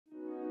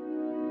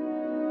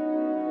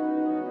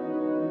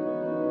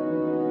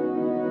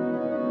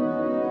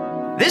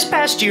This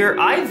past year,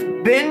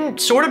 I've been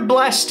sort of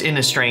blessed in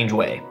a strange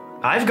way.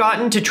 I've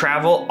gotten to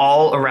travel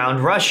all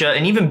around Russia,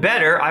 and even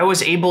better, I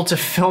was able to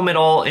film it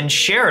all and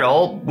share it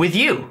all with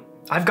you.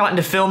 I've gotten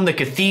to film the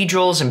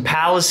cathedrals and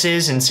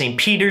palaces in St.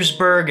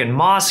 Petersburg and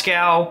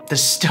Moscow, the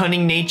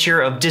stunning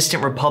nature of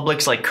distant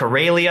republics like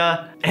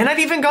Karelia, and I've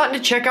even gotten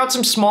to check out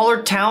some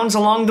smaller towns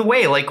along the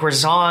way like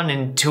Ryazan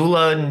and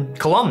Tula and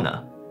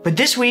Kolomna. But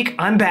this week,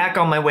 I'm back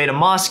on my way to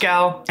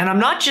Moscow, and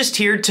I'm not just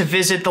here to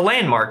visit the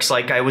landmarks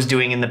like I was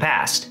doing in the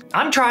past.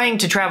 I'm trying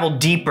to travel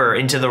deeper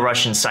into the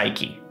Russian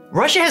psyche.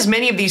 Russia has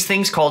many of these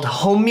things called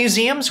home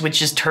museums,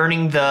 which is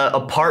turning the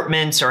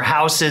apartments or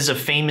houses of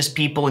famous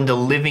people into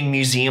living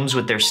museums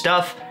with their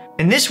stuff.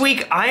 And this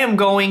week, I am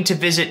going to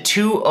visit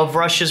two of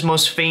Russia's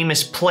most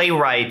famous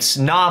playwrights,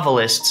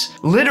 novelists,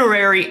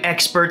 literary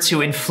experts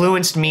who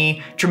influenced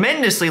me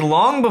tremendously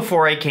long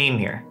before I came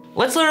here.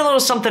 Let's learn a little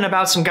something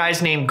about some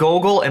guys named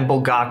Gogol and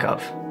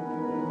Bulgakov.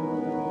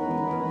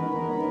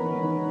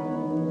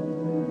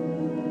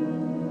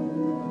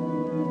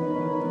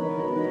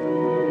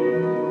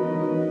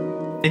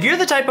 If you're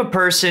the type of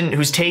person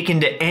who's taken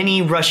to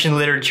any Russian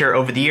literature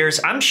over the years,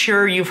 I'm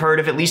sure you've heard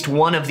of at least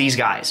one of these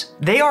guys.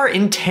 They are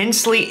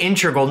intensely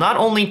integral not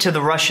only to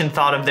the Russian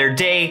thought of their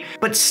day,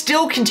 but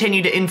still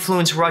continue to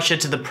influence Russia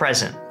to the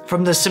present.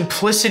 From the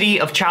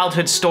simplicity of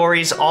childhood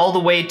stories all the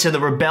way to the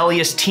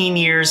rebellious teen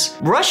years,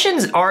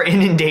 Russians are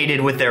inundated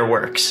with their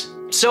works.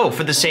 So,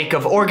 for the sake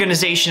of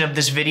organization of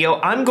this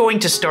video, I'm going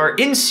to start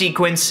in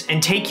sequence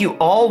and take you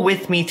all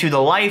with me through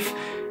the life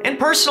and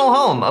personal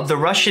home of the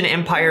Russian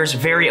Empire's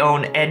very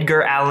own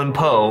Edgar Allan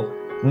Poe,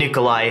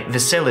 Nikolai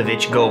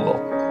Vasilievich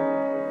Gogol.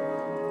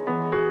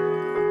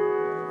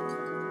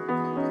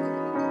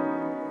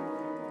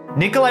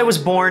 Nikolai was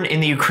born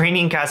in the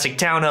Ukrainian Cossack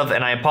town of,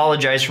 and I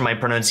apologize for my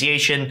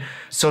pronunciation,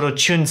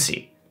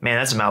 Sorochuntsy. Man,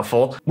 that's a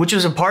mouthful. Which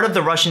was a part of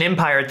the Russian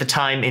Empire at the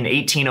time in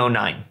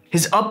 1809.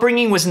 His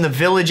upbringing was in the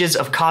villages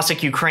of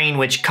Cossack Ukraine,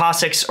 which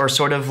Cossacks are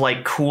sort of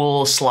like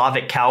cool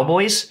Slavic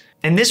cowboys.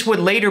 And this would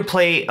later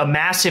play a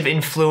massive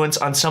influence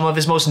on some of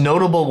his most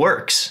notable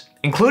works,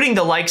 including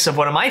the likes of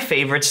one of my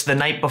favorites, The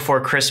Night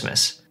Before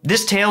Christmas.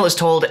 This tale is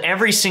told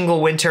every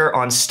single winter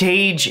on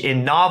stage,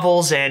 in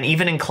novels, and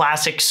even in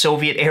classic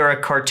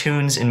Soviet-era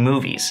cartoons and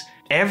movies.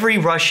 Every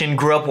Russian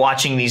grew up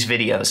watching these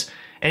videos,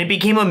 and it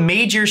became a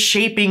major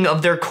shaping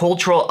of their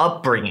cultural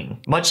upbringing,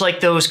 much like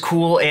those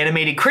cool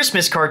animated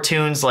Christmas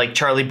cartoons like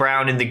Charlie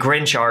Brown and the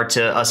Grinch are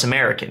to us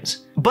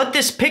Americans. But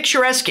this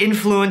picturesque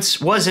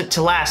influence wasn't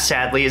to last,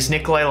 sadly, as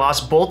Nikolai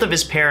lost both of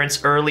his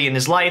parents early in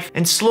his life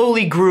and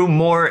slowly grew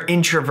more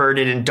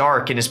introverted and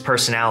dark in his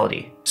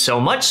personality. So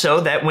much so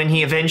that when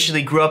he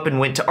eventually grew up and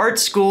went to art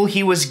school,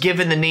 he was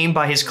given the name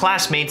by his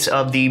classmates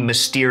of the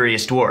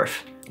Mysterious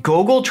Dwarf.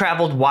 Gogol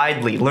traveled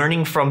widely,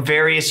 learning from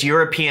various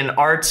European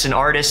arts and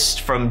artists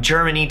from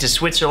Germany to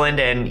Switzerland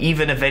and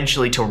even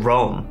eventually to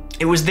Rome.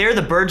 It was there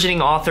the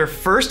burgeoning author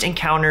first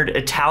encountered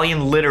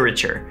Italian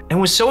literature and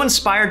was so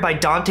inspired by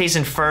Dante's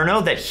Inferno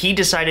that he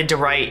decided to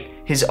write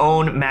his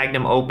own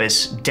magnum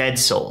opus, Dead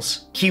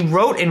Souls. He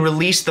wrote and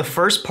released the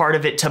first part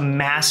of it to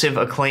massive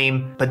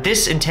acclaim, but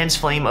this intense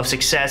flame of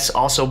success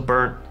also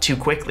burnt too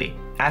quickly.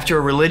 After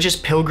a religious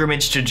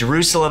pilgrimage to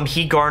Jerusalem,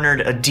 he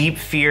garnered a deep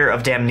fear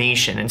of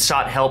damnation and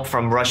sought help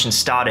from Russian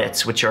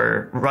starets, which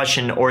are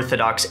Russian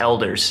Orthodox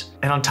elders.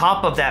 And on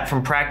top of that,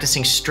 from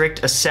practicing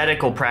strict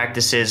ascetical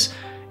practices,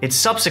 it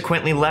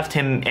subsequently left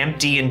him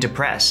empty and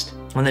depressed.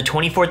 On the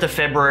 24th of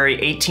February,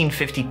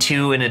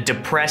 1852, in a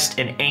depressed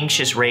and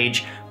anxious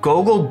rage,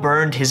 Gogol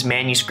burned his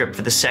manuscript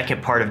for the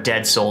second part of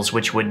Dead Souls,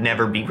 which would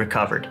never be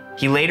recovered.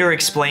 He later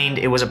explained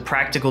it was a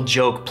practical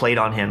joke played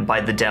on him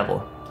by the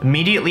devil.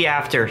 Immediately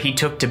after, he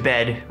took to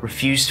bed,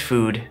 refused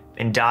food,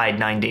 and died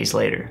 9 days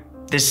later.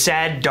 This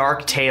sad,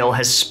 dark tale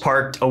has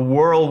sparked a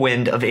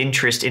whirlwind of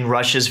interest in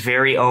Russia's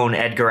very own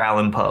Edgar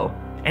Allan Poe.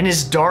 And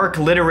his dark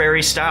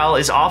literary style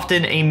is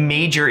often a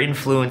major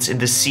influence in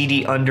the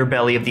seedy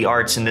underbelly of the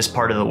arts in this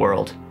part of the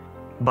world.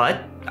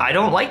 But I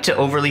don't like to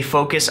overly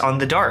focus on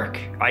the dark.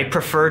 I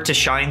prefer to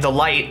shine the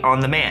light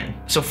on the man.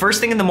 So first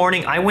thing in the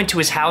morning, I went to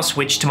his house,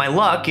 which to my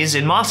luck is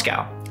in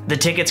Moscow. The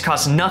tickets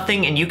cost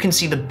nothing, and you can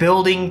see the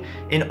building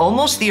in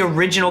almost the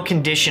original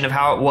condition of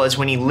how it was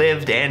when he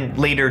lived and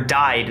later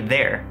died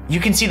there. You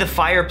can see the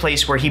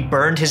fireplace where he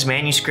burned his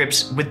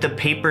manuscripts with the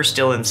paper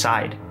still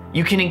inside.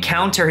 You can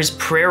encounter his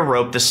prayer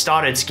rope the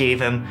starets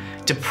gave him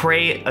to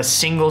pray a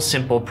single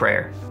simple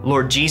prayer.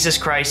 Lord Jesus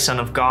Christ,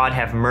 Son of God,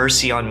 have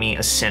mercy on me,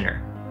 a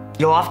sinner.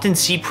 You'll often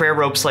see prayer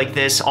ropes like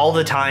this all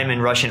the time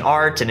in Russian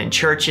art and in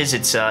churches.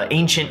 It's an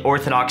ancient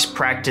Orthodox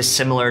practice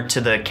similar to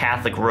the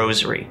Catholic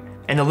rosary.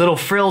 And the little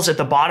frills at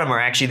the bottom are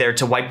actually there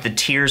to wipe the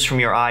tears from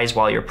your eyes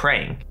while you're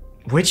praying.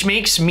 Which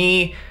makes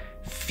me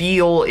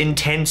feel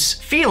intense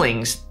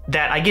feelings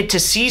that I get to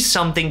see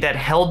something that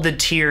held the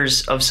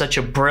tears of such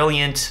a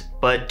brilliant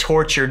but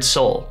tortured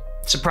soul.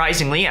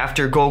 Surprisingly,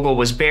 after Gogol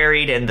was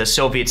buried and the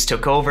Soviets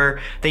took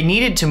over, they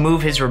needed to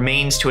move his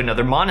remains to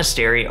another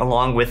monastery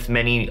along with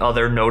many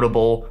other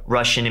notable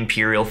Russian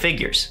imperial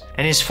figures.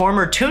 And his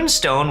former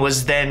tombstone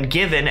was then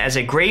given as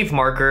a grave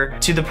marker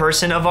to the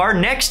person of our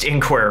next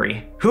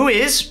inquiry, who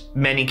is,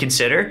 many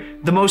consider,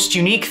 the most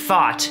unique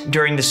thought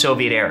during the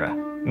Soviet era,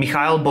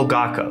 Mikhail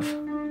Bulgakov.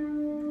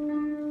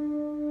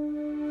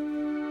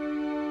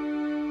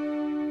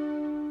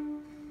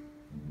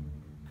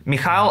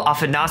 Mikhail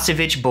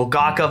Afanasievich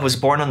Bulgakov was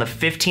born on the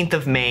 15th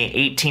of May,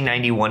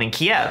 1891 in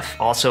Kiev,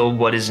 also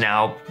what is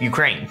now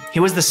Ukraine. He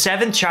was the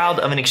seventh child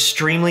of an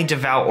extremely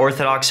devout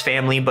Orthodox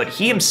family, but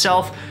he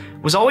himself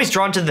was always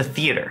drawn to the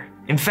theater.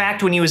 In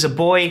fact, when he was a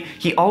boy,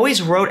 he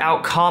always wrote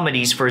out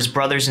comedies for his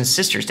brothers and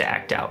sisters to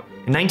act out.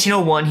 In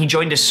 1901, he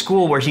joined a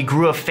school where he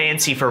grew a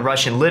fancy for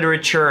Russian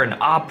literature and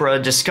opera,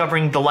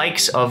 discovering the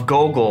likes of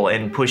Gogol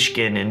and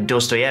Pushkin and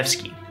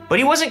Dostoevsky. But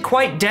he wasn't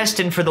quite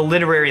destined for the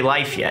literary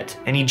life yet,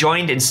 and he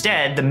joined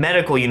instead the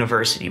medical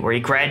university where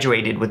he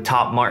graduated with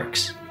top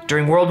marks.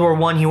 During World War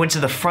I, he went to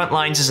the front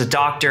lines as a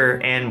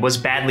doctor and was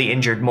badly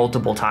injured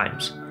multiple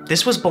times.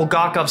 This was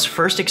Bulgakov's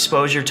first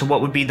exposure to what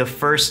would be the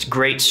first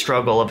great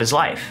struggle of his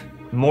life,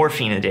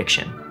 morphine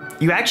addiction.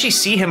 You actually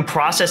see him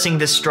processing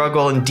this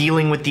struggle and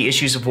dealing with the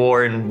issues of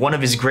war in one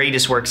of his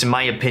greatest works, in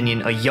my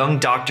opinion, A Young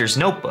Doctor's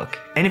Notebook.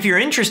 And if you're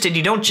interested,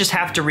 you don't just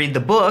have to read the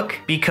book,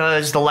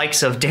 because the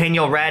likes of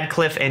Daniel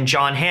Radcliffe and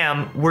John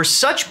Hamm were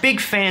such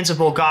big fans of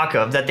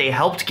Bulgakov that they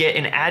helped get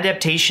an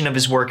adaptation of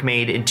his work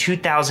made in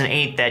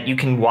 2008 that you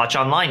can watch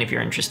online if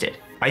you're interested.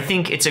 I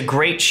think it's a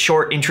great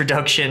short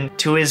introduction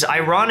to his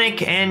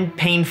ironic and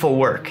painful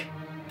work.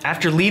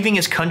 After leaving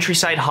his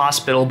countryside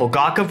hospital,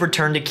 Bulgakov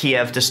returned to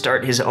Kiev to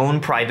start his own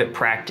private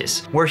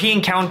practice, where he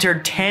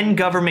encountered 10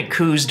 government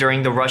coups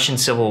during the Russian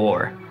Civil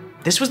War.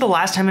 This was the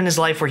last time in his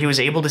life where he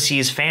was able to see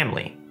his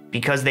family,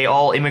 because they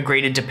all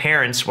immigrated to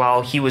Paris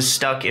while he was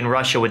stuck in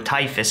Russia with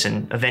typhus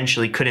and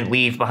eventually couldn't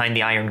leave behind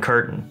the Iron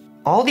Curtain.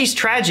 All these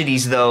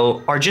tragedies,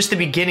 though, are just the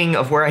beginning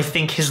of where I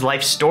think his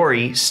life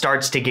story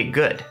starts to get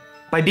good.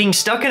 By being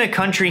stuck in a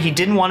country he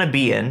didn't want to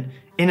be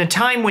in a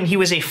time when he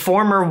was a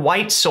former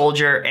white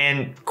soldier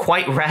and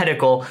quite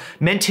radical,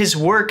 meant his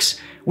works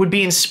would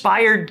be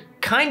inspired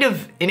kind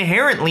of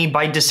inherently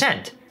by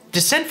dissent.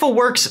 Dissentful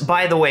works,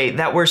 by the way,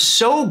 that were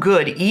so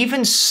good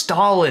even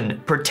Stalin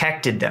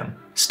protected them.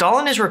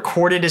 Stalin is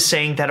recorded as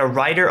saying that a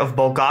writer of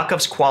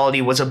Bulgakov's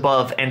quality was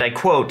above, and I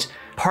quote,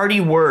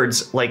 party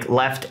words like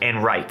left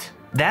and right.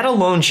 That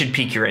alone should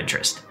pique your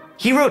interest.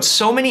 He wrote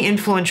so many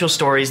influential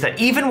stories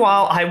that even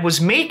while I was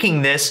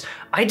making this,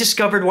 I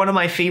discovered one of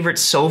my favorite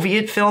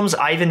Soviet films,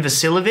 Ivan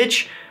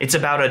Vasilievich. It's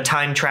about a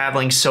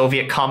time-traveling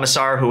Soviet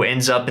commissar who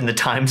ends up in the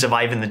times of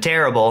Ivan the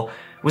Terrible.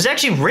 It was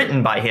actually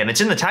written by him.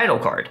 It's in the title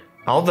card.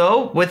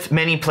 Although, with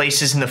many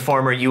places in the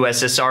former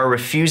USSR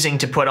refusing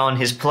to put on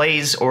his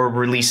plays or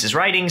release his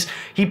writings,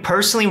 he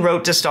personally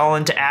wrote to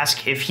Stalin to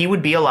ask if he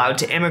would be allowed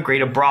to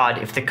emigrate abroad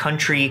if the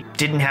country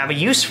didn't have a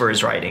use for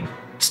his writing.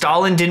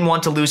 Stalin didn't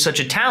want to lose such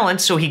a talent,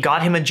 so he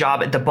got him a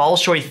job at the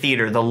Bolshoi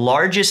Theater, the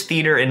largest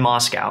theater in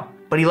Moscow.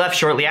 But he left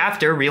shortly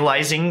after,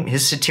 realizing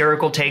his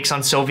satirical takes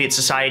on Soviet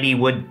society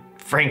would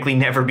frankly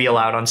never be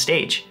allowed on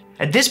stage.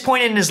 At this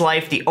point in his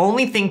life, the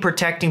only thing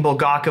protecting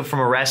Bulgakov from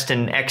arrest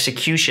and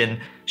execution,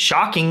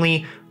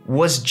 shockingly,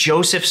 was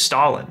Joseph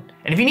Stalin.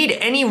 And if you need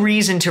any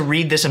reason to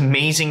read this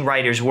amazing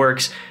writer's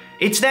works,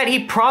 it's that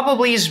he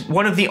probably is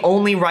one of the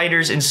only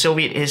writers in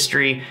Soviet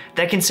history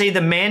that can say the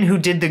man who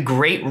did the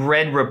Great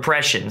Red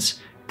Repressions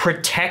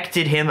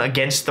protected him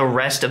against the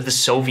rest of the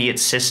Soviet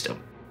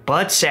system.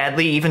 But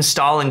sadly, even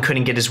Stalin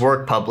couldn't get his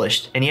work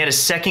published, and he had a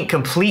second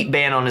complete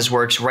ban on his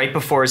works right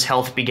before his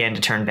health began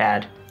to turn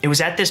bad. It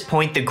was at this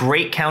point the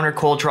great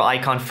countercultural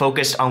icon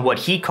focused on what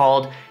he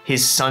called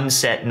his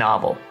Sunset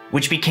novel,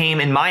 which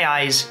became, in my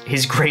eyes,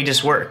 his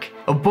greatest work.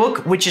 A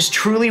book which is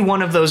truly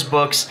one of those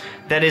books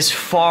that is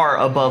far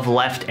above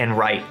left and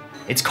right.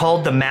 It's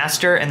called The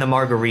Master and the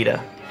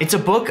Margarita. It's a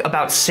book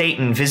about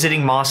Satan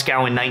visiting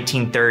Moscow in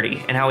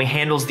 1930 and how he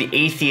handles the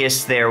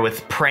atheists there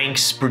with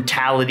pranks,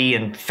 brutality,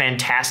 and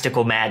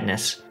fantastical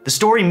madness. The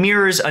story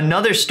mirrors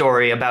another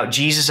story about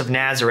Jesus of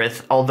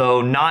Nazareth,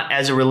 although not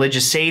as a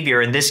religious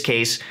savior in this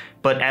case,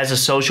 but as a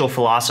social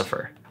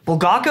philosopher.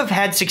 Bulgakov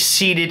had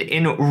succeeded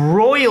in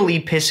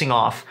royally pissing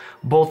off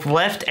both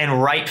left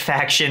and right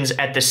factions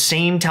at the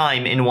same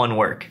time in one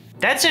work.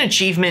 That's an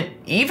achievement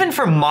even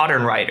for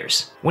modern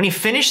writers. When he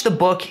finished the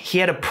book, he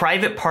had a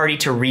private party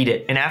to read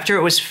it, and after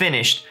it was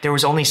finished, there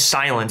was only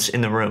silence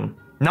in the room.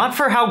 Not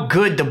for how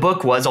good the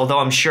book was, although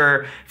I'm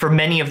sure for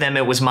many of them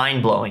it was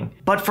mind-blowing,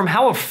 but from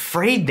how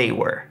afraid they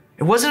were.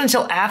 It wasn't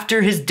until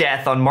after his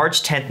death on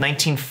March 10th,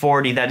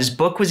 1940 that his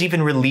book was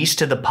even released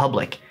to the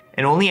public,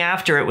 and only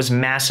after it was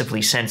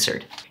massively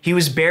censored. He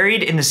was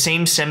buried in the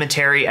same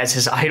cemetery as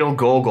his idol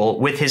Gogol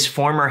with his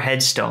former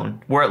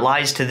headstone, where it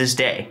lies to this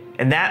day.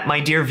 And that, my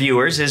dear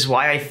viewers, is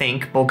why I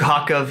think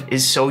Bulgakov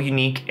is so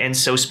unique and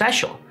so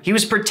special. He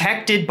was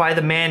protected by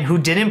the man who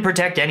didn't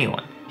protect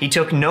anyone. He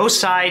took no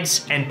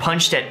sides and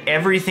punched at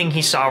everything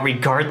he saw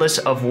regardless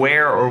of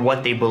where or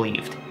what they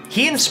believed.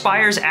 He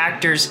inspires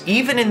actors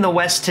even in the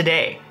West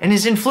today, and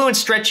his influence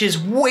stretches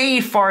way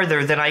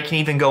farther than I can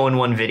even go in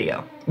one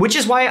video. Which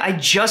is why I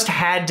just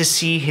had to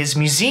see his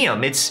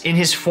museum. It's in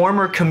his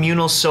former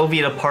communal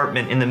Soviet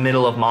apartment in the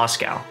middle of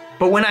Moscow.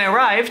 But when I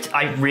arrived,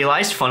 I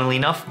realized, funnily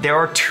enough, there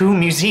are two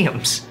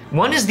museums.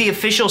 One is the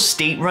official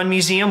state-run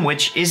museum,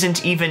 which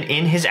isn't even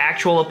in his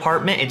actual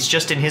apartment, it's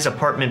just in his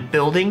apartment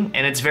building,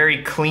 and it's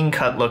very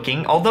clean-cut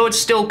looking, although it's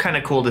still kind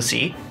of cool to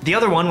see. The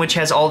other one, which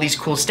has all these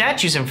cool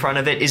statues in front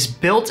of it, is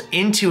built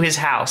into his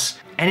house,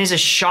 and is a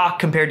shock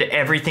compared to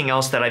everything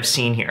else that I've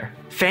seen here.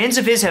 Fans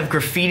of his have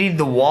graffitied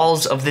the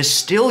walls of this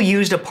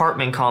still-used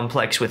apartment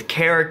complex with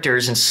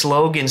characters and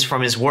slogans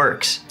from his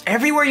works.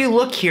 Everywhere you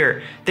look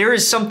here, there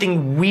is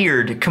something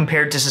weird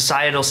compared to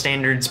societal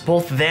standards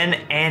both then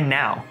and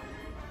now.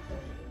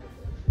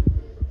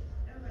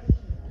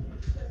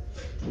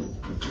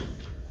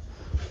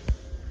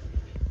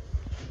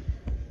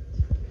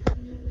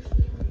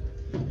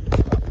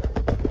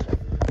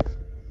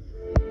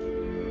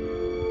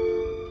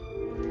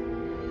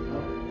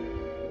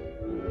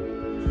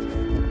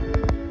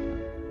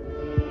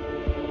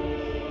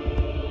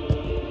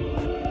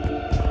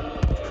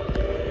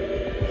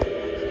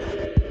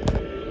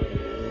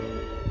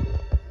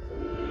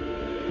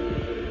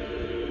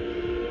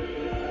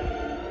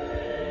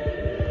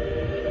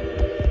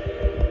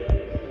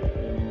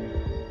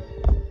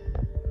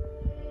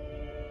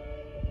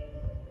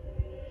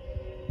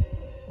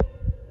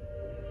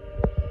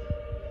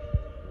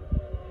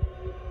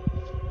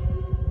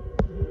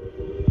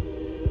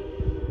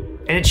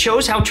 And it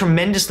shows how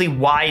tremendously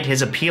wide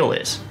his appeal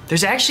is.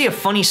 There's actually a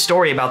funny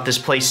story about this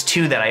place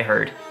too that I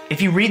heard.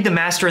 If you read the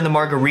Master and the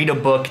Margarita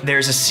book,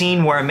 there's a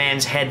scene where a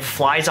man's head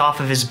flies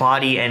off of his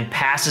body and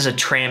passes a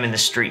tram in the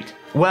street.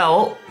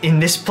 Well, in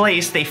this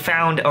place, they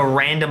found a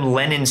random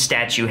Lenin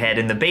statue head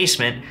in the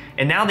basement,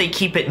 and now they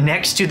keep it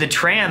next to the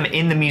tram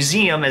in the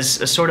museum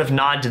as a sort of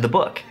nod to the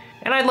book.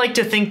 And I'd like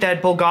to think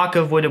that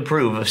Bulgakov would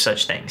approve of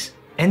such things.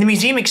 And the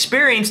museum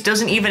experience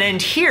doesn't even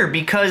end here,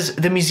 because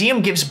the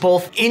museum gives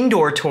both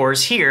indoor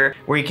tours here,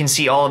 where you can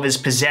see all of his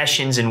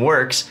possessions and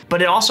works,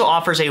 but it also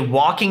offers a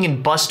walking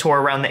and bus tour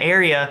around the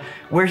area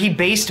where he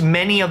based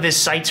many of his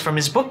sites from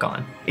his book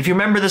on. If you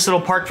remember this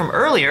little park from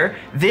earlier,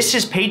 this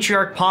is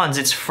Patriarch Ponds.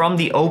 It's from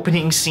the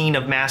opening scene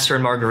of Master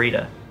and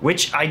Margarita,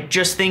 which I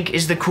just think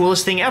is the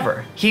coolest thing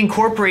ever. He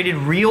incorporated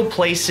real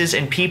places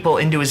and people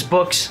into his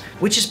books,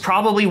 which is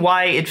probably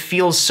why it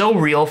feels so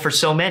real for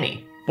so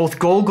many. Both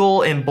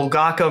Gogol and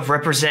Bulgakov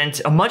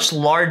represent a much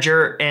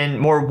larger and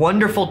more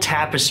wonderful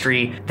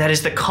tapestry that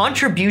is the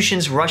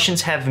contributions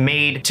Russians have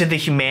made to the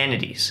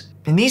humanities.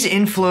 And these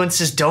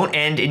influences don't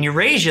end in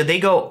Eurasia, they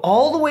go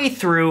all the way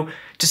through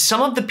to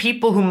some of the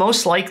people who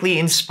most likely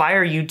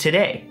inspire you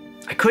today.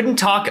 I couldn't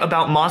talk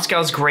about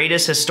Moscow's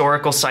greatest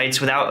historical sites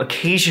without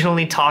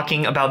occasionally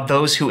talking about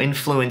those who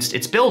influenced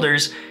its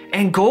builders,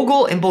 and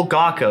Gogol and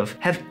Bulgakov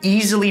have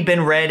easily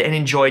been read and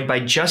enjoyed by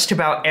just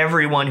about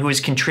everyone who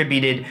has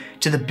contributed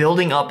to the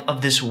building up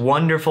of this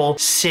wonderful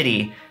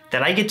city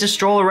that I get to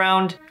stroll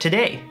around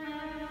today.